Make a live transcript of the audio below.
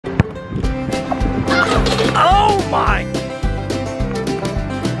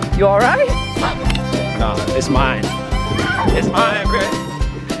You alright? Nah, it's mine. It's mine, bro.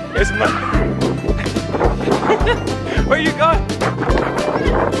 It's mine. Where you going?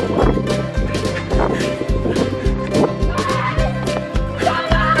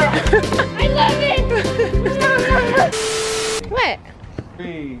 I love it! What?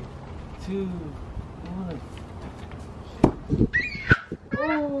 3, 2, 1.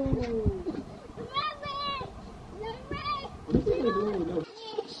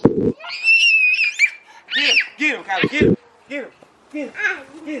 Get him, Kylie, get him, get him, get him,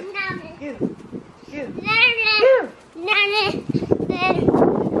 get him, get him, get him,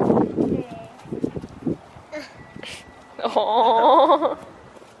 Oh.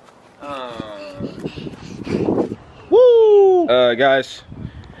 Woo! Guys,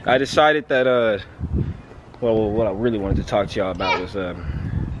 I decided that well, what I really wanted to talk to y'all about was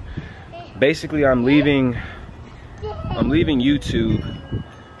basically I'm leaving YouTube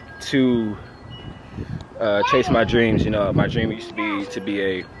to chase my dreams. You know, my dream used to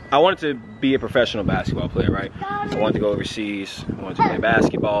be I wanted to be a professional basketball player, right? I wanted to go overseas, I wanted to play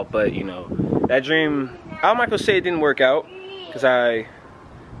basketball, but you know, that dream, I'm not gonna say it didn't work out, because I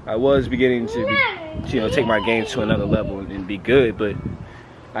was beginning to you know, take my game to another level and be good, but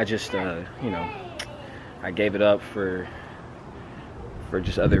I just you know, I gave it up for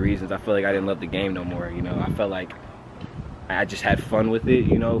just other reasons. I feel like I didn't love the game no more, you know. I felt like I just had fun with it,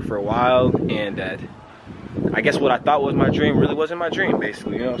 you know, for a while, and that I guess what I thought was my dream really wasn't my dream,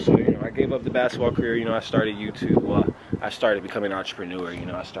 basically, you know. So, you know, I gave up the basketball career, you know. I started YouTube. Well, I started becoming an entrepreneur, you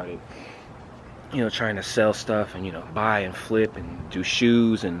know. I started, you know, trying to sell stuff and, you know, buy and flip and do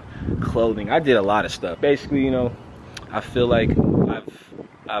shoes and clothing. I did a lot of stuff. Basically, you know, I feel like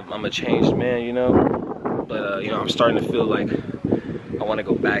I'm a changed man, you know. But, you know, I'm starting to feel like I want to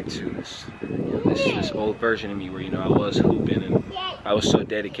go back to this, you know, this old version of me where, you know, I was hooping and I was so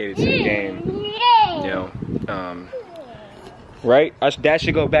dedicated to the game, you know. Right? Dad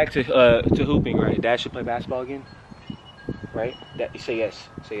should go back to hooping, right? Dad should play basketball again, right? You say yes.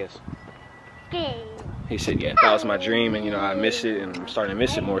 Say yes. He said, yeah, that was my dream, and you know, I miss it, and I'm starting to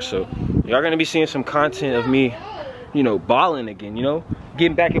miss it more. So y'all gonna be seeing some content of me, you know, balling again, you know,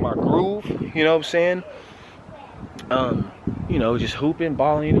 getting back in my groove, you know what I'm saying? You know, just hooping,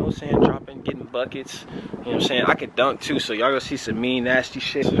 balling, you know what I'm saying, dropping, getting buckets, you know what I'm saying? I can dunk too, so y'all gonna see some mean, nasty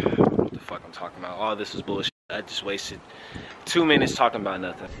shit. What the fuck I'm talking about? All this is bullshit. I just wasted 2 minutes talking about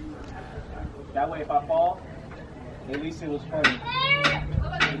nothing. That way, if I fall, at least it was funny.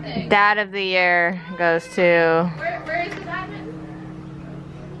 Dad of the year goes to... Where is the dad?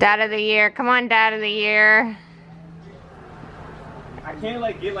 Dad of the year. Come on, Dad of the year. I can't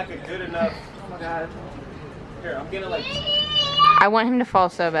like get like a good enough... Oh my god. Here, I'm gonna like... I want him to fall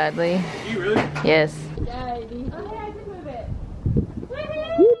so badly. Do you really? Yes. Daddy. Oh, yeah, I can move it.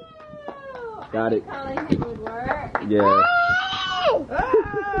 Got it. Telling him would work. Yeah. Ah!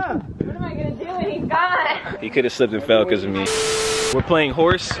 What am I gonna do when he's gone? He could have slipped and fell because of me. We're playing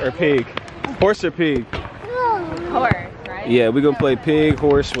horse or pig? Horse or pig? Horse, right? Yeah, we're gonna play pig,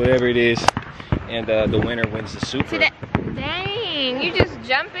 horse, whatever it is. And the winner wins the Supra. Dang, you just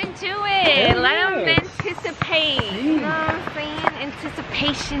jump into it. Let them anticipate. You know what I'm saying?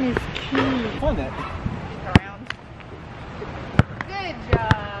 Anticipation is key. Fun that. Around. Good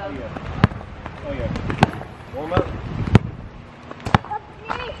job. Oh yeah. Warm up.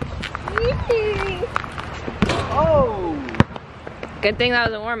 Oh! Good thing that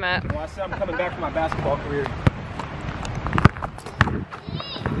was a warm up. Well, I said I'm coming back from my basketball career.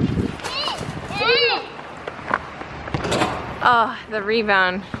 Oh, the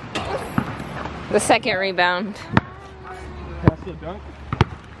rebound. The second rebound. Can I still dunk?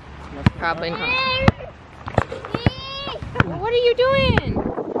 Probably not. What are you doing?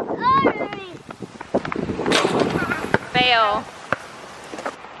 Fail.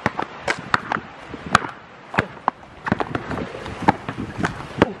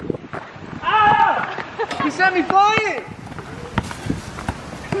 He sent me flying!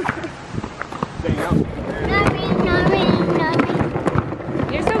 Dang out.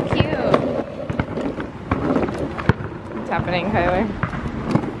 You're so cute. What's happening, Kyler?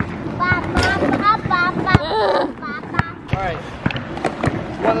 Alright.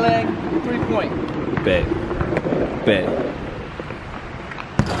 One leg, 3 point. Bet.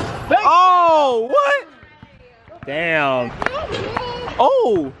 Oh, what? Damn.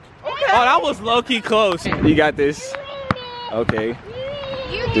 Oh! Oh, that was low-key close. You got this. Okay.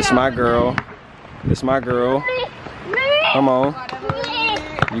 This my girl. This my girl. Come on.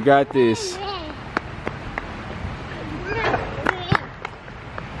 You got this.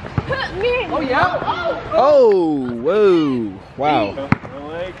 Oh yeah. Oh, whoa. Wow.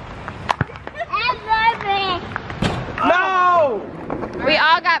 We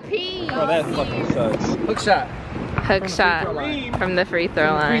all got P's. Oh, that fucking sucks. Hook shot. Hook shot from the free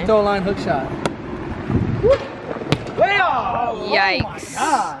throw line. Free throw line hook shot. Way off! Yikes.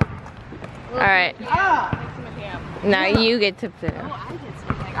 Ah! Alright. Ah! Now you get to finish.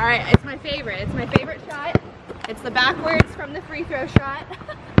 Alright, it's my favorite. It's my favorite shot. It's the backwards from the free throw shot.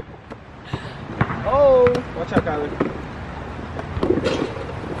 Oh! Watch out, Kyler.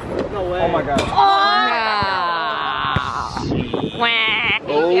 No way. Oh my god. Oh.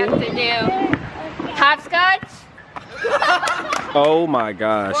 Wah. You have to do hopscotch. Oh my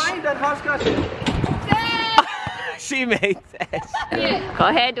gosh. Why ain't that hopscotch? She made that. Go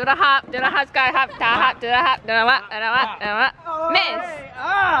ahead, do the hop, do the hopscotch, hop, do the hop, do the what, do the what, do the what. Miss.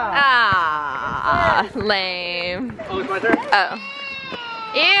 Ah, lame. Oh, it's my turn? Oh.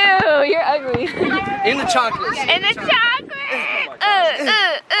 Ew, you're ugly. In the chocolates. In the chocolate.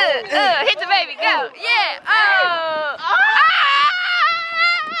 Hit the baby, go. Yeah. Oh.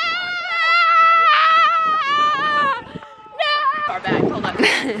 No. Far back, hold up.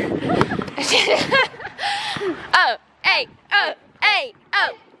 Oh, hey, oh, hey, oh,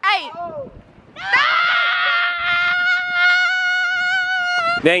 hey.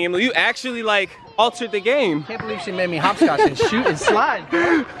 Dang, Emily, you actually like altered the game. Can't believe she made me hopscotch and shoot and slide,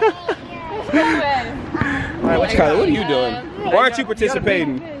 bro. Alright, what are you doing? Why aren't you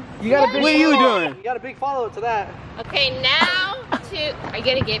participating? You got a big What are you doing? You got a big follow to that. Okay, now to, are you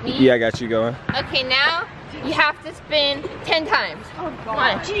gonna get me? Yeah, I got you going. Okay, now you have to spin 10 times.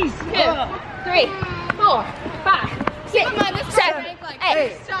 1, 2, 3, 4, 5, 6, 7,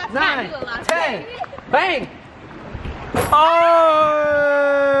 8, 9, 10. Bang!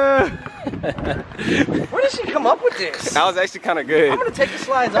 Oh! Where did she come up with this? That was actually kind of good. I'm gonna take the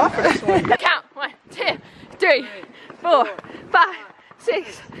slides off for this one. Count. 1, 2, 3, 4, 5,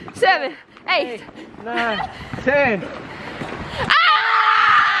 6, 7, 8. 9, 10. Oh!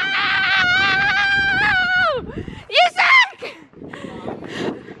 You suck!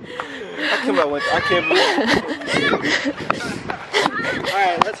 I can't believe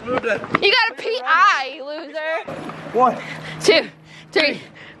Alright, let's move to You got a PI, loser. 1. 2, 3,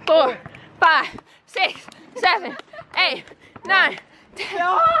 4, 5, 6, 7, 8, 9, 10.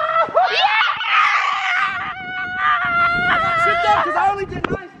 Sit down, because I only did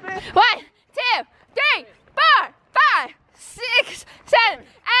 9 spins. 1, 2, 3, 4, 5, 6, 7,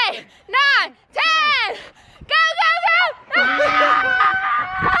 8, 9, 10. Go, go, go!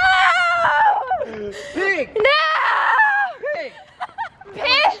 Pig! No! Pig!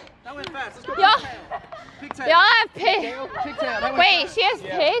 Pig? That went fast. Let's go Y'all, pigtail. y'all have pig. Pigtail. That went Wait, fast. she has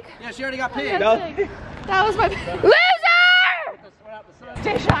pig? Yeah, she already got pig. That was my Loser!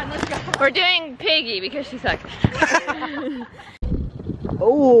 Deshaun, let's go. We're doing piggy because she sucks.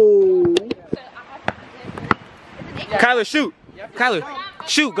 Oh. Kyler, shoot. Kyler,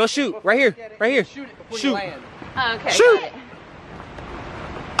 shoot. Go shoot. Right here. Right here. Shoot it before Shoot. you land. Oh, okay, Shoot. got it.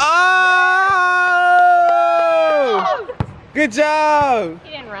 Oh! Good job.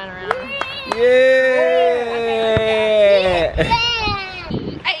 He didn't run around. Yeah.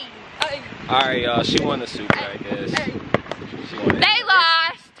 Hey, All right, y'all. She won the Supra, I guess. She won it. they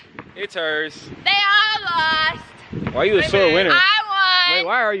lost. It's hers. They all lost. Why are you a sore winner? I Wait, won.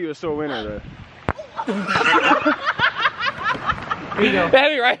 why are you a sore winner though? Here you go. That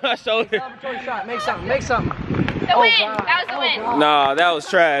hit me right on my shoulder. Celebratory shot. Make something. Make something. The win. God. That was the win. Nah, that was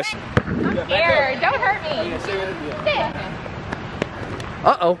trash. I'm scared. Don't hurt me.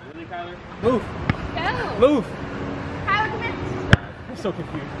 Uh-oh. Move. Go. Move. How was it? I'm so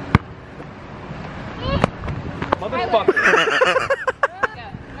confused. Motherfucker.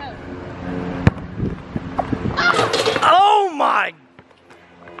 Oh my!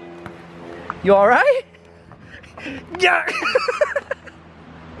 You all right? Yeah.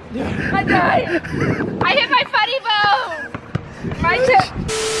 I died. I hit my funny bone. My tip.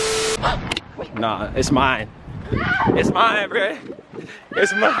 Nah, it's mine. It's mine, bro.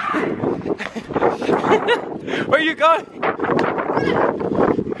 It's mine. Where you going?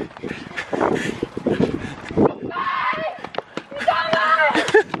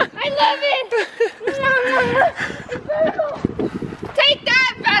 I love it. Take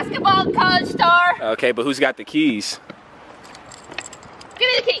that, basketball college star. Okay, but who's got the keys? Give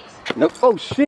me the keys. Nope. Oh shit.